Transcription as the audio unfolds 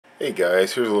Hey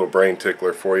guys, here's a little brain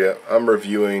tickler for you. I'm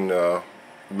reviewing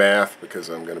math because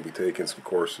I'm going to be taking some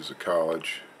courses at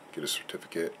college, get a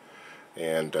certificate,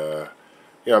 and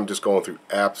I'm just going through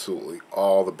absolutely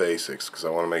all the basics because I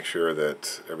want to make sure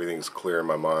that everything's clear in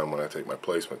my mind when I take my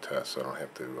placement test, so I don't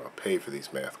have to pay for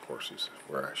these math courses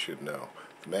where I should know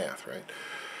the math, right?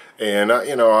 And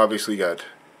obviously you got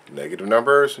negative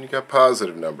numbers and you got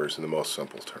positive numbers in the most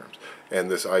simple terms. And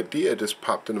this idea just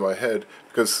popped into my head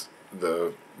because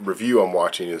the review I'm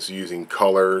watching is using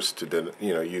colors to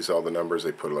use all the numbers.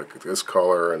 They put like this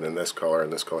color and then this color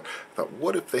and this color. I thought,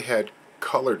 what if they had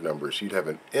colored numbers? You'd have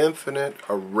an infinite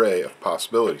array of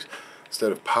possibilities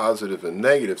instead of positive and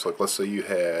negatives. Like let's say you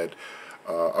had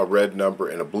a red number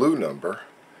and a blue number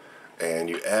and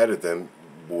you added them.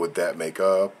 Would that make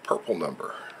a purple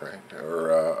number, right? Or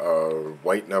a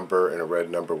white number and a red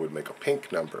number would make a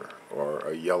pink number, or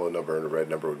a yellow number and a red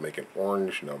number would make an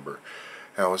orange number.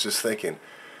 And I was just thinking,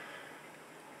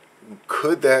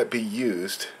 could that be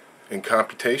used in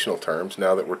computational terms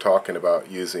now that we're talking about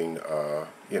using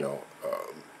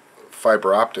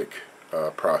fiber optic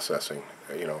processing,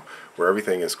 where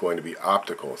everything is going to be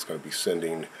optical. It's going to be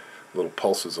sending little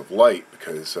pulses of light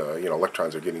because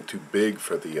electrons are getting too big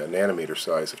for the nanometer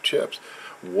size of chips.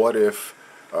 What if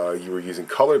you were using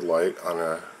colored light on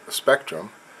a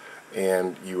spectrum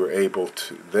and you were able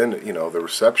to then, the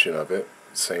reception of it,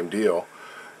 same deal,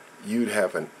 you'd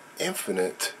have an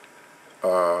infinite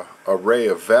array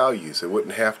of values. It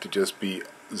wouldn't have to just be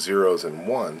zeros and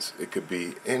ones. It could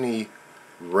be any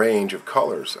range of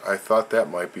colors. I thought that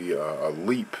might be a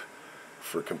leap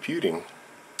for computing,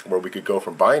 where we could go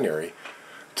from binary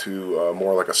to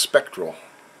more like a spectral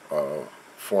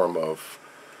form of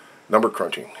number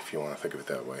crunching, if you want to think of it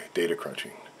that way, data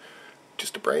crunching.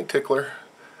 Just a brain tickler.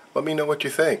 Let me know what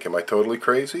you think. Am I totally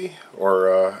crazy,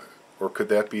 or could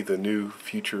that be the new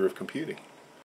future of computing?